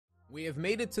We have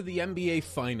made it to the NBA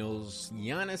Finals.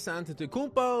 Giannis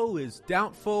Antetokounmpo is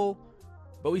doubtful,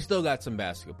 but we still got some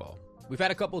basketball. We've had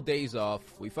a couple days off.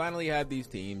 We finally have these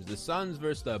teams, the Suns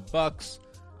versus the Bucks.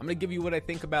 I'm going to give you what I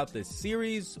think about this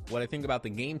series, what I think about the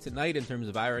game tonight in terms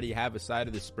of I already have a side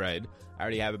of the spread. I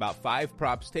already have about 5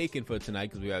 props taken for tonight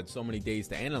because we had so many days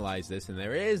to analyze this, and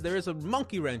there is a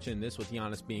monkey wrench in this with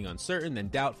Giannis being uncertain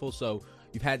and doubtful, so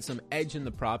you've had some edge in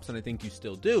the props, and I think you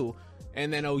still do.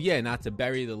 And then, not to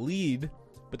bury the lead,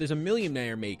 but there's a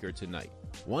millionaire maker tonight.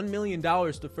 $1 million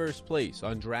to first place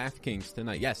on DRAFTKINGs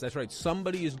tonight. Yes, that's right.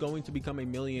 Somebody is going to become a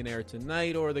millionaire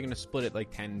tonight, or they're going to split it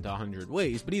like 10 to 100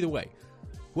 ways. But either way,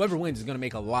 whoever wins is going to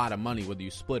make a lot of money whether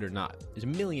you split or not. There's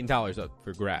 $1 million up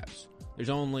for grabs. There's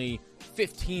only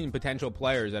 15 potential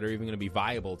players that are even going to be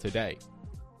viable today.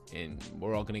 And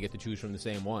we're all going to get to choose from the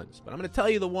same ones. But I'm going to tell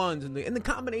you the ones and the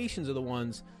combinations of the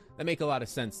ones that make a lot of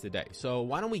sense today. So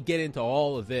why don't we get into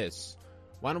all of this?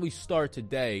 Why don't we start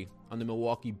today on the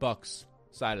Milwaukee Bucks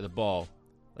side of the ball?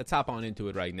 Let's hop on into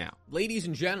it right now. Ladies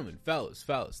and gentlemen, fellas,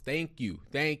 thank you,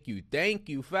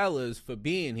 fellas, for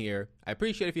being here. I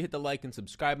appreciate if you hit the like and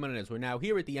subscribe button as we're now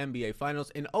here at the NBA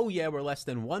Finals. And we're less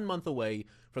than 1 month away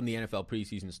from the NFL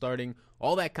preseason starting.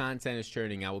 All that content is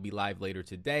churning out. We'll be live later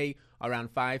today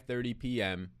around 5:30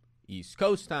 p.m. East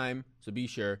Coast time, so be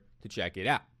sure to check it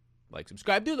out. Like,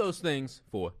 subscribe, do those things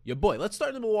for your boy. Let's start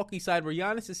on the Milwaukee side where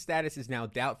Giannis' status is now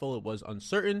doubtful. It was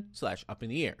uncertain / up in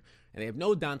the air. And they have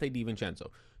no Dante DiVincenzo.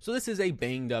 So this is a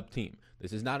banged up team.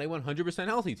 This is not a 100%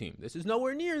 healthy team. This is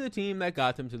nowhere near the team that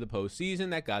got them to the postseason,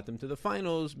 that got them to the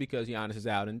finals because Giannis is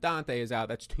out and Dante is out.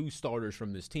 That's 2 starters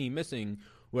from this team missing.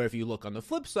 Where if you look on the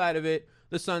flip side of it,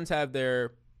 the Suns have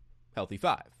their healthy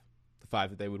 5. The 5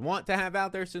 that they would want to have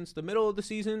out there since the middle of the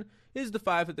season is the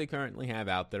 5 that they currently have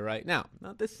out there right now.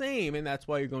 Not the same, and that's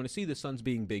why you're going to see the Suns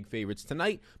being big favorites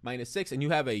tonight, -6, and you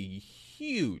have a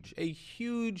huge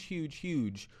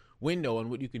window on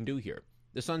what you can do here.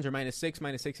 The Suns are -6,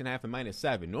 -6.5, and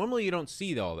 -7. Normally you don't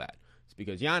see all that. It's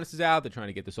because Giannis is out. They're trying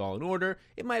to get this all in order.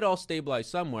 It might all stabilize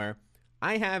somewhere.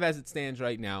 I have, as it stands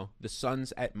right now, the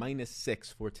Suns at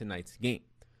 -6 for tonight's game.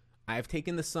 I have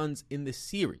taken the Suns in the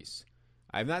series.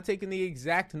 I've not taken the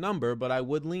exact number, but I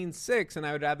would lean 6, and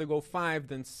I would rather go 5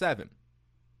 than 7.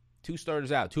 2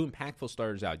 starters out, 2 impactful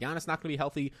starters out. Giannis not going to be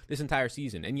healthy this entire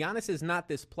season. And Giannis is not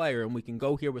this player, and we can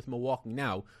go here with Milwaukee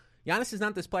now. Giannis is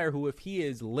not this player who, if he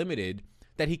is limited,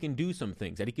 that he can do some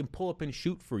things, that he can pull up and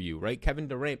shoot for you, right? Kevin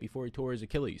Durant before he tore his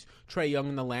Achilles. Trae Young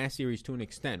in the last series to an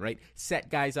extent, right? Set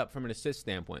guys up from an assist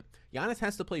standpoint. Giannis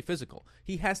has to play physical.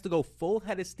 He has to go full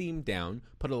head of steam down,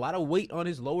 put a lot of weight on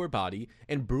his lower body,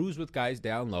 and bruise with guys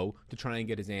down low to try and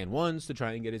get his and ones, to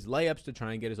try and get his layups, to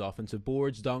try and get his offensive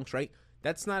boards, dunks, right?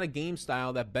 That's not a game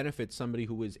style that benefits somebody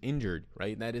who is injured,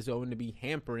 right? That is going to be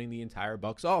hampering the entire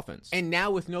Bucks offense. And now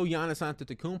with no Giannis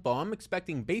Antetokounmpo, I'm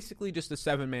expecting basically just a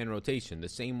 7-man rotation, the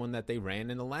same one that they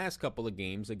ran in the last couple of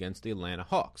games against the Atlanta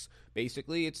Hawks.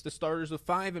 Basically, it's the starters of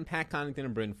 5 and Pat Connaughton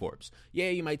and Bryn Forbes.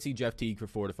 Yeah, you might see Jeff Teague for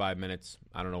 4 to 5 minutes.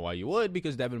 I don't know why you would,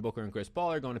 because Devin Booker and Chris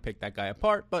Paul are going to pick that guy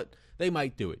apart, but they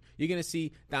might do it. You're going to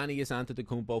see Giannis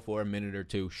Antetokounmpo for a minute or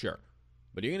 2, sure.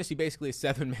 But you're going to see basically a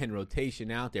 7-man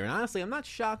rotation out there. And honestly, I'm not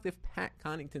shocked if Pat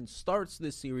Connaughton starts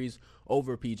this series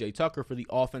over PJ Tucker for the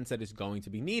offense that is going to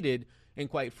be needed. And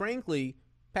quite frankly,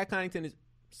 Pat Connaughton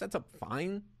sets up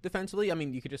fine defensively. I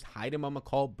mean, you could just hide him on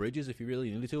McCall Bridges if you really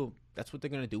needed to. That's what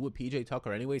they're going to do with PJ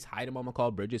Tucker anyways. Hide him on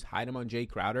McCall Bridges, hide him on Jay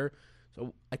Crowder.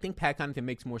 So I think Pat Connaughton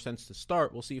makes more sense to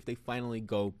start. We'll see if they finally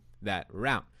go that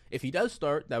route. If he does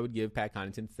start, that would give Pat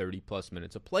Connaughton 30-plus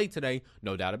minutes of play today,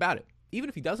 no doubt about it. Even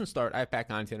if he doesn't start, I have Pat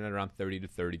Connaughton at around 30 to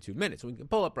 32 minutes. So we can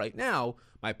pull up right now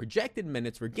my projected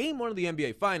minutes for Game 1 of the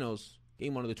NBA Finals,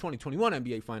 Game 1 of the 2021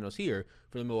 NBA Finals here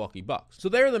for the Milwaukee Bucks. So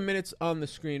there are the minutes on the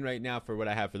screen right now for what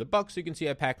I have for the Bucks. So you can see I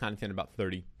have Pat Connaughton about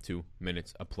 32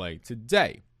 minutes of play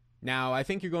today. Now, I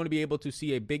think you're going to be able to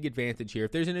see a big advantage here.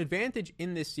 If there's an advantage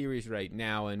in this series right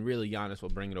now, and really Giannis will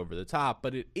bring it over the top,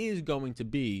 but it is going to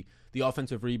be the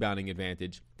offensive rebounding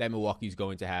advantage that Milwaukee's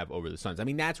going to have over the Suns. I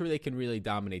mean, that's where they can really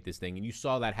dominate this thing, and you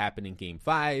saw that happen in Game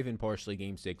 5 and partially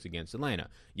Game 6 against Atlanta.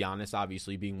 Giannis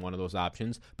obviously being one of those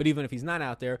options, but even if he's not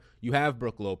out there, you have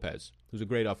Brook Lopez, who's a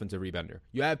great offensive rebounder.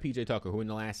 You have PJ Tucker, who in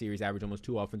the last series averaged almost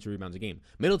 2 offensive rebounds a game.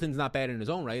 Middleton's not bad in his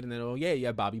own right, and then, you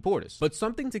have Bobby Portis. But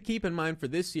something to keep in mind for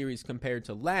this series compared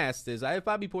to last is I have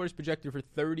Bobby Portis projected for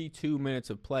 32 minutes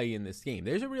of play in this game.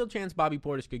 There's a real chance Bobby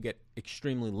Portis could get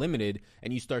extremely limited,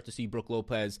 and you start to see see Brook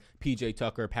Lopez, PJ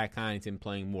Tucker, Pat Connaughton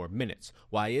playing more minutes.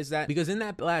 Why is that? Because in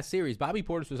that last series, Bobby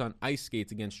Portis was on ice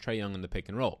skates against Trae Young in the pick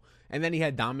and roll. And then he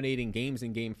had dominating games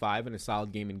in Game 5 and a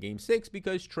solid game in Game 6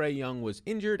 because Trae Young was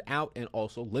injured, out, and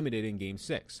also limited in Game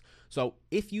 6. So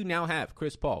if you now have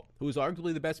Chris Paul, who is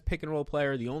arguably the best pick and roll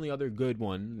player, the only other good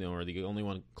one, or the only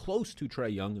one close to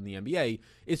Trae Young in the NBA,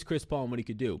 is Chris Paul and what he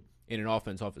could do in an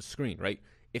offense off a screen, right?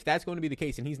 If that's going to be the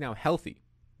case and he's now healthy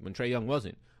when Trae Young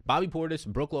wasn't, Bobby Portis,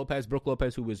 Brook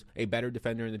Lopez, who was a better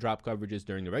defender in the drop coverages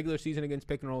during the regular season against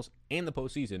pick and rolls and the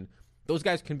postseason, those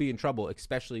guys can be in trouble,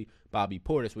 especially Bobby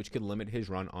Portis, which could limit his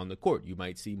run on the court. You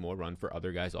might see more run for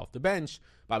other guys off the bench.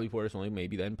 Bobby Portis only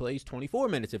maybe then plays 24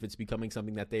 minutes if it's becoming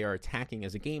something that they are attacking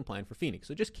as a game plan for Phoenix.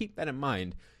 So just keep that in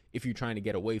mind if you're trying to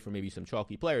get away from maybe some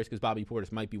chalky players, because Bobby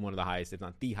Portis might be one of the highest, if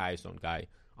not the highest owned guy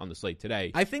on the slate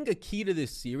today. I think a key to this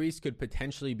series could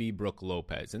potentially be Brook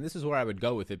Lopez, and this is where I would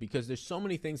go with it because there's so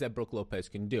many things that Brook Lopez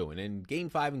can do. And in Game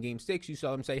 5 and Game 6, you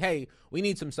saw them say, hey, we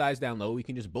need some size down low. We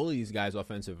can just bully these guys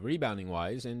offensive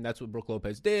rebounding-wise, and that's what Brook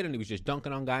Lopez did, and he was just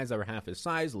dunking on guys that were half his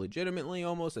size, legitimately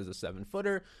almost as a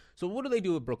 7-footer. So what do they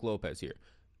do with Brook Lopez here?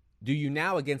 Do you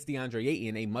now, against DeAndre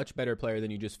Ayton, a much better player than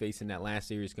you just faced in that last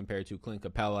series compared to Clint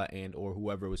Capella and or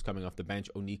whoever was coming off the bench,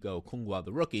 Oniko Okungwa,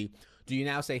 the rookie, do you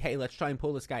now say, hey, let's try and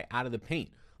pull this guy out of the paint?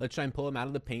 Let's try and pull him out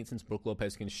of the paint since Brook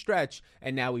Lopez can stretch,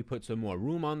 and now we put some more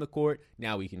room on the court.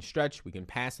 Now we can stretch, we can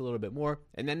pass a little bit more,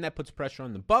 and then that puts pressure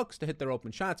on the Bucks to hit their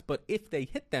open shots. But if they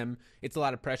hit them, it's a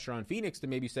lot of pressure on Phoenix to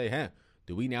maybe say, hey,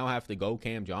 do we now have to go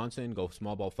Cam Johnson, go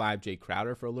small ball 5, Jay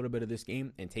Crowder for a little bit of this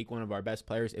game and take one of our best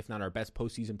players, if not our best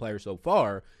postseason player so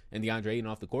far, and DeAndre Ayton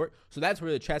off the court? So that's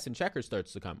where the chess and checkers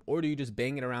starts to come. Or do you just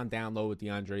bang it around down low with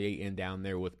DeAndre Ayton down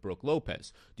there with Brook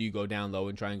Lopez? Do you go down low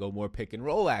and try and go more pick and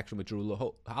roll action with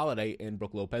Jrue Holiday and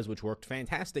Brook Lopez, which worked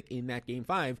fantastic in that Game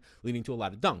 5, leading to a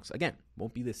lot of dunks? Again,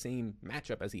 won't be the same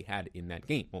matchup as he had in that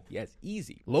game. Won't be as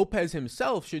easy. Lopez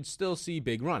himself should still see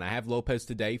big run. I have Lopez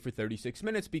today for 36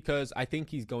 minutes because I think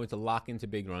he's going to lock into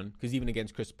big run, because even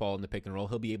against Chris Paul in the pick and roll,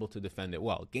 he'll be able to defend it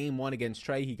well. Game 1 against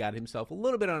Trae, he got himself a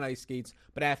little bit on ice skates,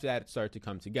 but after that, it started to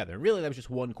come together. And really, that was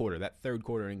just one quarter, that third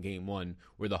quarter in Game 1,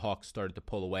 where the Hawks started to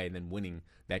pull away and then winning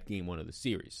that Game 1 of the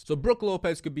series. So Brook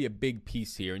Lopez could be a big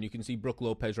piece here, and you can see Brook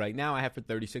Lopez right now I have for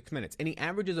 36 minutes, and he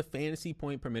averages a fantasy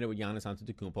point per minute with Giannis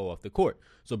Antetokounmpo off the court.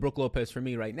 So Brook Lopez for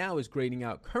me right now is grading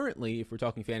out currently, if we're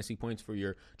talking fantasy points for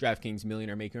your DraftKings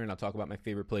Millionaire Maker, and I'll talk about my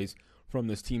favorite plays from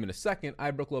this team in a second, I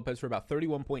have Brook Lopez for about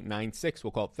 31.96,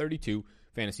 we'll call it 32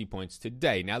 fantasy points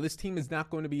today. Now, this team is not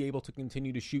going to be able to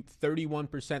continue to shoot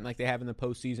 31% like they have in the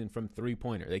postseason from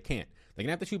three-pointer. They can't. They're going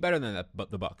to have to shoot better than that,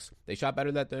 but the Bucks. They shot better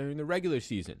than that during the regular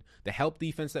season. The help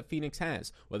defense that Phoenix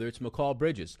has, whether it's McCall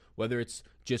Bridges, whether it's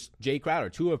just Jay Crowder,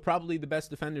 two of probably the best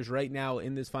defenders right now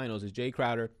in this finals is Jay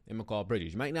Crowder and McCall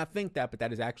Bridges. You might not think that, but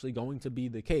that is actually going to be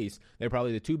the case. They're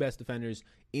probably the two best defenders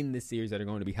in this series that are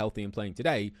going to be healthy and playing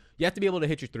today. You have to be able to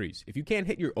hit your threes. If you can't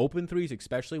hit your open threes,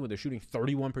 especially when they're shooting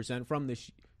 31% from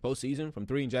this postseason, from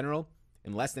three in general,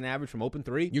 and less than average from open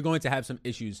three, you're going to have some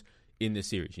issues in this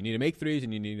series. You need to make threes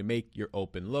and you need to make your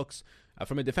open looks.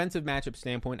 From a defensive matchup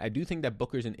standpoint, I do think that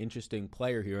Booker's an interesting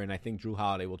player here, and I think Jrue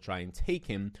Holiday will try and take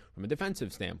him from a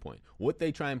defensive standpoint. What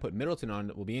they try and put Middleton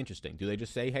on will be interesting. Do they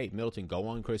just say, hey, Middleton, go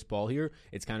on Chris Paul here?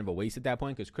 It's kind of a waste at that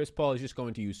point because Chris Paul is just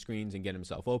going to use screens and get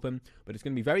himself open, but it's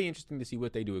going to be very interesting to see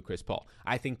what they do with Chris Paul.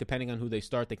 I think depending on who they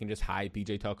start, they can just hide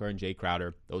PJ Tucker and Jay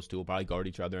Crowder. Those two will probably guard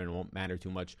each other and it won't matter too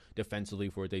much defensively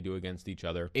for what they do against each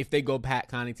other. If they go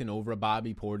Pat Connaughton over a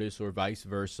Bobby Portis or vice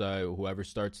versa, whoever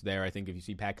starts there, I think if you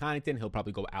see Pat Connaughton, he'll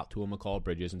probably go out to a McCall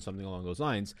Bridges and something along those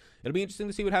lines. It'll be interesting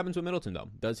to see what happens with Middleton, though.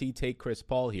 Does he take Chris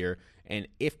Paul here? And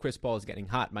if Chris Paul is getting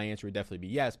hot, my answer would definitely be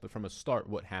yes, but from a start,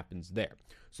 what happens there?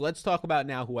 So let's talk about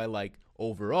now who I like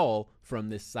overall from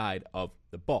this side of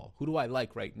the ball. Who do I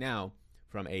like right now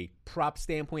from a prop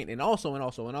standpoint and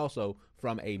also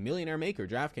from a Millionaire Maker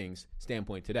DraftKings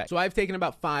standpoint today? So I've taken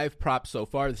about 5 props so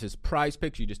far. This is prize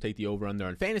picks. You just take the over-under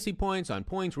on fantasy points,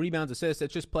 rebounds, assists.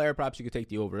 It's just player props you could take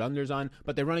the over-unders on,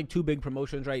 but they're running 2 big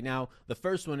promotions right now. The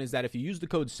first one is that if you use the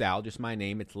code SAL, just my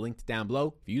name, it's linked down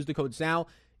below. If you use the code SAL,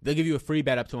 they'll give you a free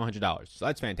bet up to $100. So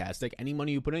that's fantastic. Any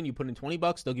money you put in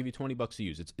 $20, they'll give you $20 to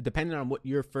use. It's dependent on what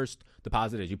your first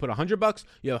deposit is. You put $100,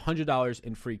 you have $100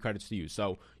 in free credits to use.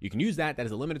 So you can use that. That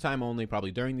is a limited time only,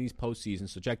 probably during these postseasons.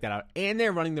 So check that out. And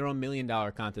they're running their own $1 million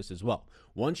contest as well.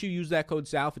 Once you use that code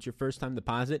SAL, if it's your first time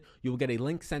deposit, you will get a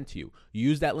link sent to you. You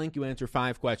use that link, you answer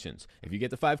 5 questions. If you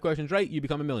get the 5 questions right, you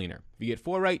become a millionaire. If you get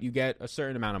 4 right, you get a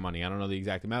certain amount of money. I don't know the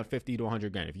exact amount, 50 to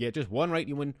 100 grand. If you get just 1 right,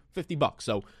 you win $50.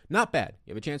 So not bad.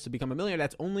 You have a chance to become a millionaire.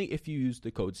 That's only if you use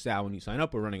the code SAL when you sign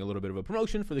up. We're running a little bit of a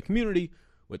promotion for the community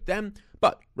with them.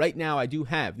 But right now, I do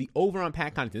have the over on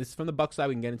Pat Connaughton. This is from the Bucks side.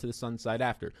 We can get into the Suns side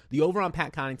after. The over on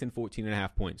Pat Connaughton,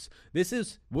 14.5 points. This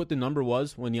is what the number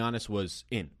was when Giannis was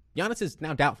in. Giannis is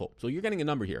now doubtful, so you're getting a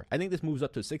number here. I think this moves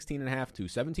up to 16.5 to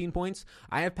 17 points.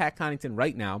 I have Pat Connaughton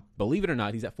right now. Believe it or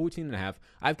not, he's at 14.5.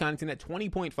 I have Connaughton at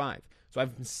 20.5. So I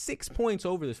have 6 points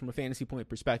over this from a fantasy point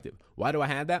perspective. Why do I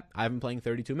have that? I have him playing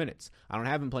 32 minutes. I don't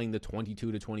have him playing the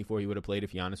 22 to 24 he would have played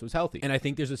if Giannis was healthy. And I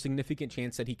think there's a significant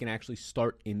chance that he can actually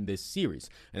start in this series.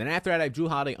 And then after that, I have Jrue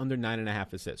Holiday under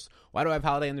 9.5 assists. Why do I have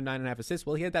Holiday under 9.5 assists?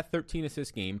 Well, he had that 13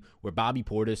 assist game where Bobby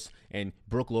Portis and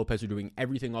Brook Lopez are doing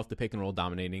everything off the pick and roll,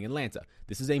 dominating Atlanta.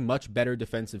 This is a much better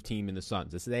defensive team in the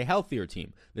Suns. This is a healthier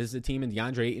team. This is a team in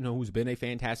DeAndre Ayton, who's been a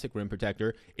fantastic rim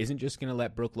protector, isn't just going to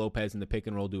let Brook Lopez in the pick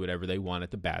and roll do whatever they want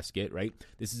at the basket, right?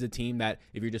 This is a team that,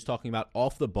 if you're just talking about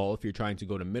off the ball, if you're trying to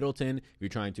go to Middleton, if you're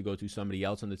trying to go to somebody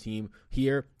else on the team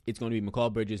here, it's going to be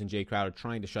McCall Bridges and Jay Crowder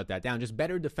trying to shut that down. Just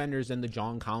better defenders than the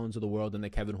John Collins of the world and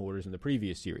the Kevin Huerters in the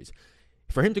previous series.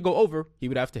 For him to go over, he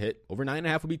would have to hit over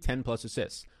 9.5 would be 10 plus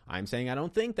assists. I'm saying I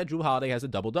don't think that Jrue Holiday has a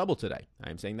double-double today.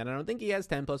 I'm saying that I don't think he has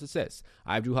 10 plus assists.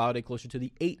 I have Jrue Holiday closer to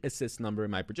the 8 assist number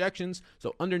in my projections,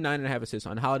 so under 9.5 assists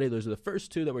on Holiday. Those are the first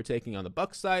two that we're taking on the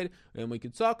Bucks side, and we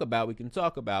can talk about it. We can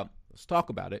talk about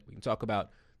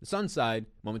the Suns side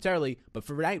momentarily, but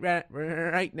for right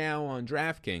now on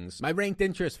DraftKings, my ranked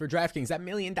interest for DraftKings, that $1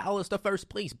 million to first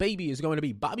place, baby, is going to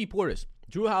be Bobby Portis,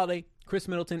 Jrue Holiday, Chris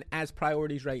Middleton as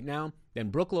priorities right now,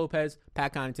 then Brook Lopez,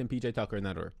 Pat Connaughton, PJ Tucker in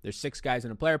that order. There's 6 guys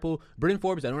in a player pool. Bryn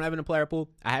Forbes, I don't have in a player pool.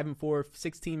 I have him for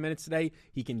 16 minutes today.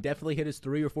 He can definitely hit his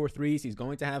 3 or 4 threes. He's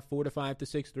going to have 4 to 5 to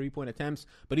 6 3-point attempts,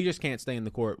 but he just can't stay in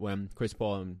the court when Chris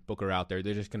Paul and Booker are out there.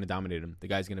 They're just going to dominate him. The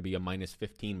guy's going to be a minus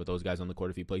 15 with those guys on the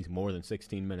court if he plays more than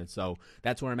 16 minutes. So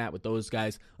that's where I'm at with those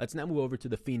guys. Let's now move over to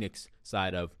the Phoenix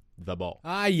side of the ball.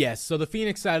 Yes. So the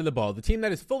Phoenix side of the ball, the team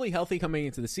that is fully healthy coming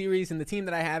into the series, and the team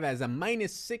that I have as a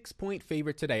minus 6-point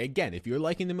favorite today. Again, if you're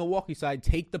liking the Milwaukee side,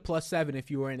 take the +7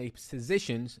 if you are in a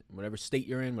position, whatever state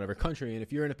you're in, whatever country, and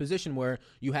if you're in a position where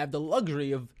you have the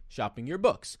luxury of shopping your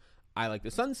books. I like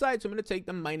the Suns side, so I'm going to take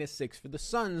the -6 for the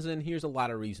Suns, and here's a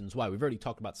lot of reasons why. We've already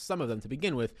talked about some of them to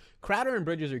begin with. Crowder and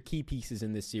Bridges are key pieces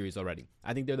in this series already.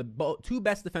 I think they're the 2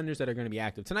 best defenders that are going to be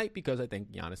active tonight because I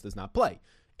think Giannis does not play.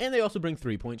 And they also bring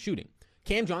 3-point shooting.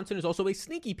 Cam Johnson is also a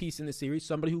sneaky piece in the series,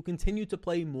 somebody who continued to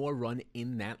play more run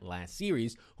in that last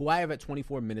series, who I have at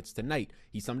 24 minutes tonight.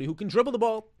 He's somebody who can dribble the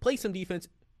ball, play some defense,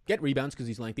 get rebounds because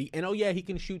he's lengthy, and he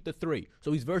can shoot the 3.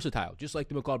 So he's versatile, just like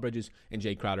the McCall Bridges and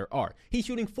Jay Crowder are. He's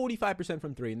shooting 45%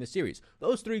 from 3 in this series.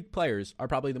 Those 3 players are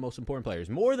probably the most important players,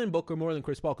 more than Booker, more than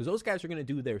Chris Paul, because those guys are going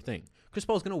to do their thing. Chris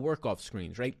Paul's going to work off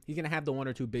screens, right? He's going to have the 1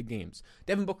 or 2 big games.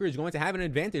 Devin Booker is going to have an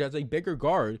advantage as a bigger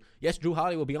guard. Yes, Jrue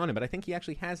Holiday will be on him, but I think he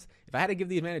actually has, if I had to give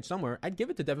the advantage somewhere, I'd give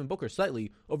it to Devin Booker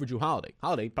slightly over Jrue Holiday.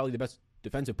 Holiday, probably the best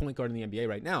defensive point guard in the NBA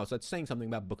right now, so that's saying something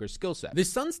about Booker's skill set.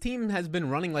 This Suns team has been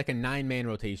running like a 9-man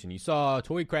rotation. You saw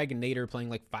Torrey Craig and Nader playing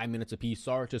like 5 minutes apiece.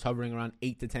 Sarge is hovering around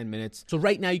 8 to 10 minutes. So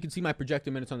right now you can see my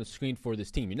projected minutes on the screen for this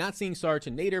team. You're not seeing Sarge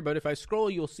and Nader, but if I scroll,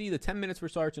 you'll see the 10 minutes for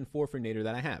Sarge and 4 for Nader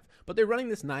that I have. But they're running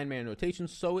this 9-man rotation,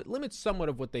 so it limits somewhat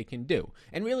of what they can do.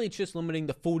 And really, it's just limiting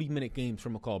the 40-minute games for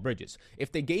McCall Bridges.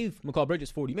 If they gave McCall Bridges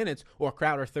 40 minutes or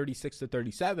Crowder 36 to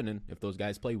 37, and if those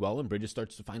guys play well and Bridges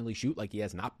starts to finally shoot like he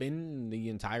has not been the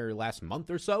entire last month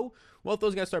or so, well, if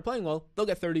those guys start playing well, they'll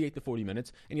get 38 to 40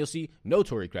 minutes, and you'll see no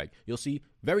Torrey Craig. You'll see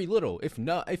very little, if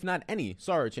not any,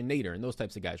 Sarge and Nader and those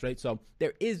types of guys, right? So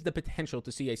there is the potential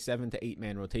to see a 7 to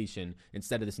 8-man rotation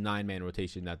instead of this 9-man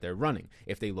rotation that they're running.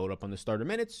 If they load up on the starter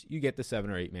minutes, you get the 7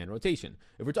 or 8-man rotation.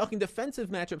 If we're talking defensive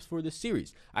matchups for this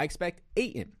series, I expect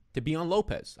Ayton to be on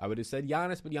Lopez. I would have said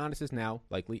Giannis, but Giannis is now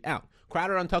likely out.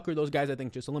 Crowder on Tucker, those guys I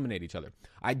think just eliminate each other.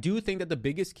 I do think that the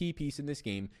biggest key piece in this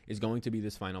game is going to be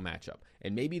this final matchup.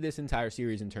 And maybe this entire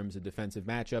series in terms of defensive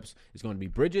matchups is going to be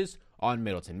Bridges on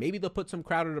Middleton. Maybe they'll put some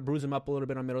Crowder to bruise him up a little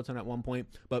bit on Middleton at one point,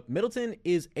 but Middleton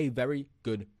is a very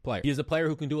good player. He is a player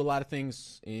who can do a lot of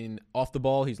things off the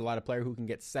ball. He's a lot of player who can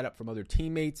get set up from other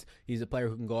teammates. He's a player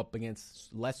who can go up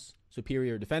against less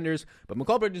superior defenders, but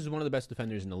McCall Bridges is one of the best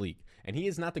defenders in the league, and he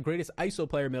is not the greatest ISO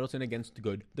player, Middleton, against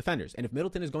good defenders. And if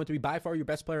Middleton is going to be by far your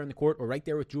best player on the court or right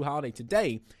there with Jrue Holiday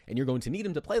today, and you're going to need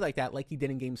him to play like that, like he did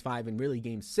in Games 5 and really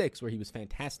Game 6, where he was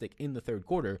fantastic in the third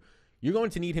quarter, you're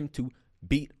going to need him to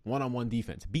beat one-on-one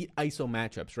defense, beat ISO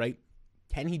matchups, right?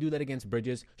 Can he do that against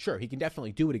Bridges? Sure, he can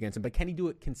definitely do it against him, but can he do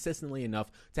it consistently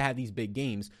enough to have these big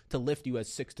games to lift you as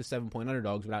 6 to 7 point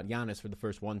underdogs without Giannis for the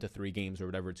first 1 to 3 games or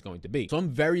whatever it's going to be? So I'm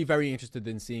very, very interested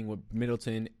in seeing what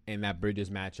Middleton and that Bridges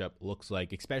matchup looks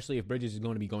like, especially if Bridges is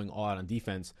going to be going all out on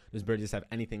defense. Does Bridges have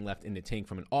anything left in the tank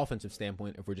from an offensive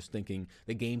standpoint if we're just thinking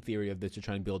the game theory of this to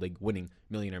try and build a winning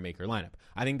millionaire maker lineup?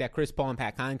 I think that Chris Paul and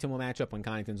Pat Connaughton will match up when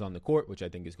Connaughton's on the court, which I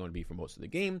think is going to be for most of the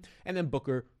game, and then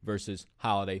Booker versus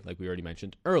Holiday, like we already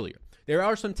mentioned earlier. There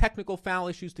are some technical foul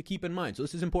issues to keep in mind, so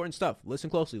this is important stuff. Listen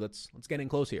closely. Let's get in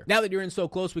close here. Now that you're in so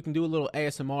close, we can do a little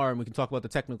ASMR and we can talk about the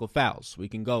technical fouls. We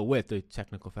can go with the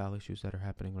technical foul issues that are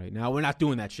happening right now. We're not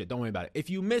doing that shit. Don't worry about it. If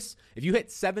you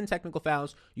hit 7 technical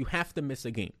fouls, you have to miss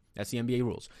a game. That's the NBA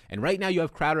rules. And right now you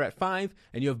have Crowder at 5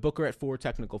 and you have Booker at 4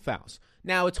 technical fouls.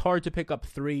 Now it's hard to pick up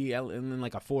 3 in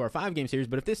like a 4 or 5 game series,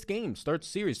 but if this game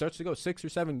starts to go 6 or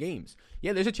 7 games,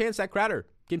 yeah, there's a chance that Crowder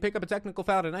can pick up a technical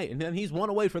foul tonight, and then he's one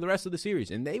away for the rest of the series,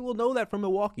 and they will know that from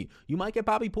Milwaukee. You might get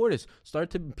Bobby Portis,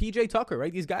 start to PJ Tucker,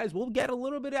 right? These guys will get a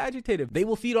little bit agitated. They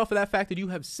will feed off of that fact that you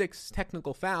have 6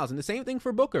 technical fouls, and the same thing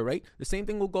for Booker, right? The same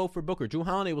thing will go for Booker. Jrue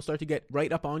Holiday will start to get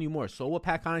right up on you more. So will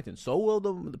Pat Connaughton. So will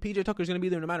the PJ Tucker's going to be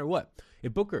there no matter what.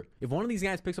 If one of these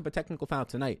guys picks up a technical foul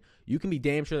tonight, you can be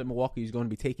damn sure that Milwaukee is going to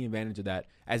be taking advantage of that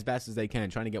as best as they can,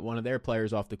 trying to get one of their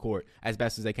players off the court as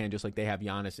best as they can, just like they have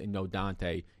Giannis and no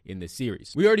Dante in this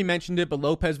series. We already mentioned it, but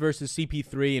Lopez versus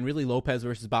CP3 and really Lopez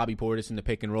versus Bobby Portis in the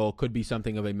pick and roll could be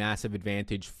something of a massive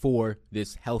advantage for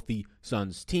this healthy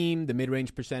Suns team. The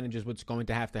mid-range percentage is what's going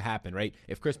to have to happen, right?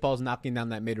 If Chris Paul's knocking down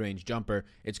that mid-range jumper,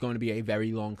 it's going to be a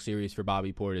very long series for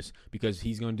Bobby Portis because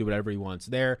he's going to do whatever he wants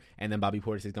there, and then Bobby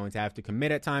Portis is going to have to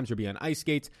commit at times or be on ice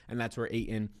skates, and that's where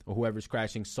Ayton or whoever's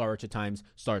crashing Saric at times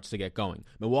starts to get going.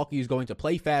 Milwaukee is going to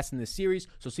play fast in this series,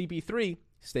 so CP3,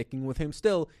 sticking with him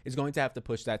still, is going to have to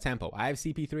push that tempo. I have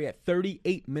CP3 at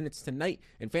 38 minutes tonight,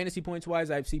 and fantasy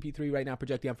points-wise, I have CP3 right now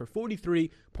projecting out for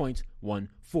 43.14.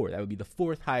 That would be the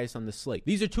 4th highest on the slate.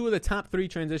 These are 2 of the top 3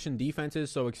 transition defenses,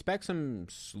 so expect some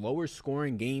slower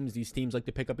scoring games. These teams like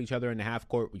to pick up each other in the half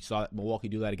court. We saw Milwaukee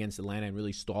do that against Atlanta and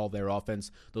really stall their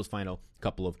offense those final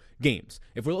couple of games.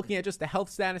 If we're looking at just the health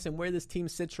status and where this team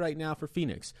sits right now for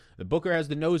Phoenix, the Booker has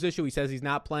the nose issue. He says he's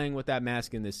not playing with that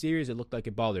mask in this series. It looked like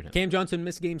it bothered him. Cam Johnson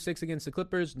missed Game 6 against the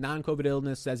Clippers. Non-COVID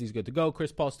illness, says he's good to go.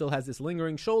 Chris Paul still has this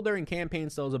lingering shoulder, and Cam Payne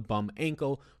still has a bum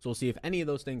ankle. So we'll see if any of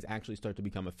those things actually start to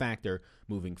become a factor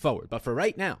moving forward. But for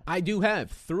right now, I do have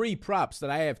 3 props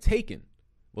that I have taken.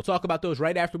 We'll talk about those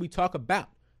right after we talk about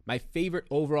my favorite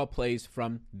overall plays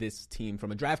from this team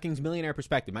from a DraftKings millionaire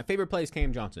perspective. My favorite play is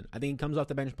Cam Johnson. I think he comes off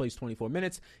the bench, plays 24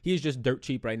 minutes. He is just dirt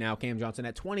cheap right now. Cam Johnson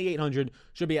at 2,800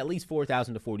 should be at least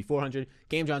 4,000 to 4,400.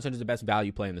 Cam Johnson is the best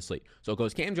value play in the slate. So it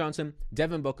goes Cam Johnson,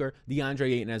 Devin Booker,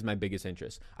 DeAndre Ayton as my biggest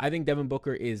interest. I think Devin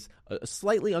Booker is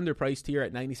slightly underpriced here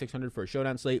at 9,600 for a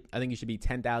showdown slate. I think he should be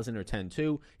 10,000 or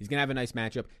 10,200. He's going to have a nice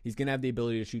matchup. He's going to have the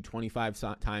ability to shoot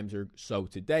 25 times or so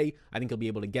today. I think he'll be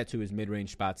able to get to his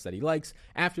mid-range spots that he likes.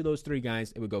 After those 3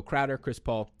 guys, it would go Crowder, Chris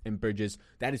Paul, and Bridges.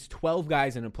 That is 12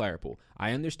 guys in a player pool.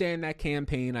 I understand that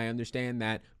campaign. I understand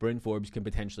that Bryn Forbes can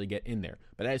potentially get in there.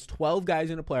 But that is 12 guys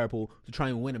in a player pool to try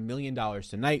and win $1 million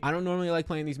tonight. I don't normally like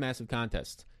playing these massive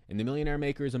contests. And the Millionaire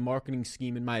Maker is a marketing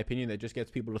scheme, in my opinion, that just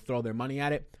gets people to throw their money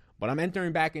at it. But I'm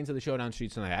entering back into the Showdown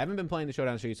Streets tonight. I haven't been playing the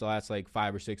Showdown Streets the last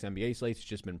 5 or 6 NBA slates. It's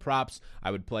just been props.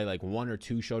 I would play 1 or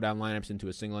 2 Showdown lineups into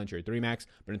a single entry or 3 max.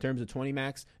 But in terms of 20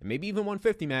 max and maybe even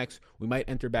 150 max, we might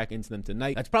enter back into them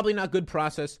tonight. That's probably not good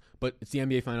process, but it's the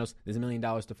NBA Finals. There's $1 million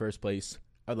to first place.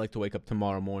 I'd like to wake up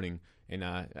tomorrow morning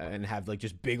and have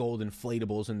just big old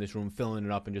inflatables in this room filling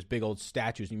it up and just big old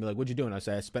statues. And you'd be like, what'd you do? And I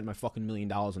say, I spent my fucking $1 million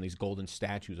on these golden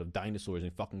statues of dinosaurs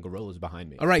and fucking gorillas behind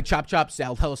me. All right, Chop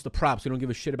Sal, tell us the props. We don't give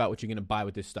a shit about what you're going to buy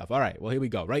with this stuff. All right, well, here we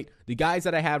go, right? The guys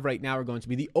that I have right now are going to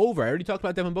be the over. I already talked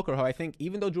about Devin Booker, how I think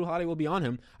even though Jrue Holiday will be on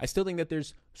him, I still think that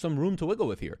there's some room to wiggle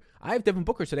with here. I have Devin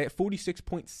Booker today at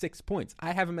 46.6 points.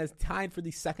 I have him as tied for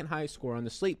the second highest score on the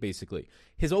slate, basically.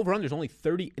 His over-under is only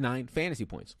 39 fantasy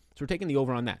points. So we're taking the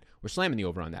over on that. We're slamming the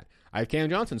over on that. I have Cam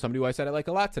Johnson, somebody who I said I like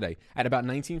a lot today, at about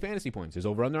 19 fantasy points. His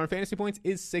over-under on fantasy points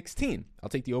is 16. I'll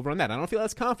take the over on that. I don't feel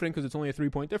as confident because it's only a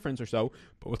 3-point difference or so,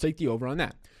 but we'll take the over on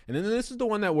that. And then this is the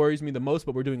one that worries me the most,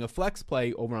 but we're doing a flex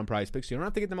play over on Prize Picks, so you don't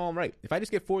have to get them all right. If I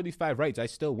just get 4 of these 5 rights, I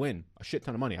still win a shit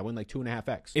ton of money. I win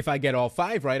 2.5x. If I get all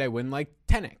 5 right, I win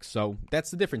 10x. So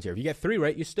that's the difference here. If you get 3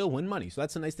 right, you still win money. So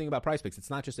that's the nice thing about Prize Picks. It's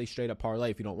not just a straight-up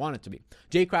parlay if you don't want it to be.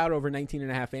 Jay Crowder over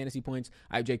 19.5 fantasy points.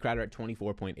 I have Jay Crowder at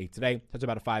 24.8 today. That's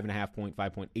about a 5.5 point,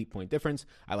 5.8 point difference.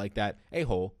 I like that a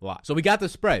whole lot. So we got the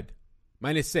spread.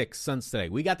 -6 Suns today.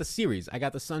 We got the series. I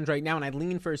got the Suns right now, and I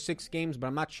lean for 6 games, but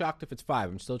I'm not shocked if it's 5.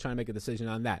 I'm still trying to make a decision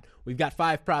on that. We've got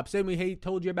 5 props in we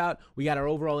told you about. We got our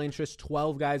overall interest,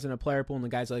 12 guys in a player pool, and the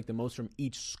guys I like the most from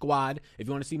each squad. If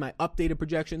you want to see my updated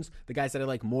projections, the guys that I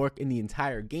like more in the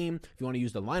entire game. If you want to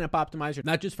use the lineup optimizer,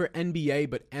 not just for NBA,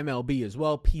 but MLB as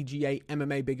well, PGA,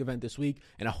 MMA, big event this week,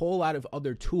 and a whole lot of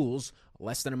other tools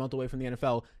less than a month away from the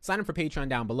NFL. Sign up for Patreon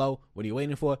down below. What are you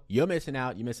waiting for? You're missing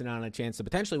out. You're missing out on a chance to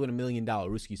potentially win $1 million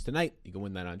Rooskies tonight. You can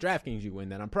win that on DraftKings. You can win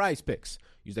that on Prize Picks.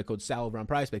 Use that code SAL over on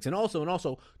Prize Picks. And also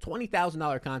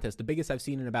 $20,000 contest, the biggest I've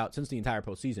seen in about since the entire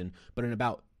postseason, but in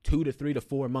about 2 to 3 to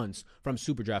 4 months from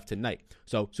SuperDraft tonight.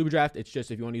 So SuperDraft, it's just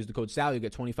if you want to use the code SAL, you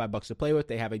get $25 to play with.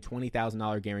 They have a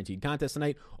 $20,000 guaranteed contest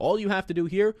tonight. All you have to do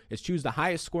here is choose the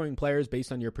highest scoring players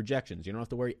based on your projections. You don't have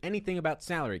to worry anything about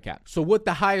salary cap. So what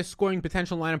the highest scoring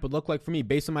potential lineup would look like for me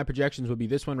based on my projections would be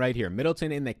this one right here.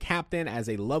 Middleton in the captain as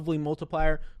a lovely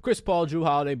multiplier. Chris Paul, Drew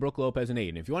Holiday, Brook Lopez, and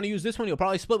Aiden. If you want to use this one, you'll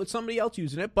probably split with somebody else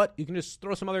using it, but you can just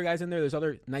throw some other guys in there. There's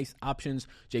other nice options.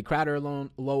 Jay Crowder,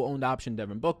 low-owned option.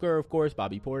 Devin Booker, of course.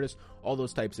 Bobby Portis. All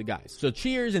those types of guys. So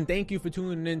cheers and thank you for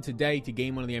tuning in today to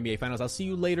Game 1 of the NBA Finals. I'll see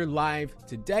you later live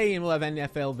today, and we'll have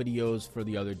NFL videos for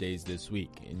the other days this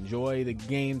week. Enjoy the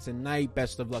game tonight.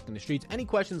 Best of luck in the streets. Any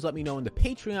questions, let me know in the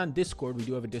Patreon Discord. We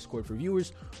do have a Discord for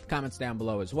viewers. Comments down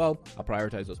below as well. I'll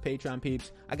prioritize those Patreon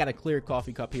peeps. I got a clear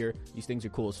coffee cup here. These things are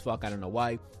cool as fuck. I don't know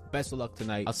why. Best of luck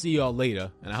tonight. I'll see you all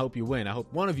later, and I hope you win. I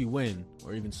hope one of you win,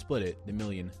 or even split it, the $1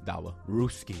 million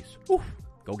Rooskies.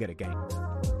 Go get a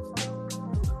game.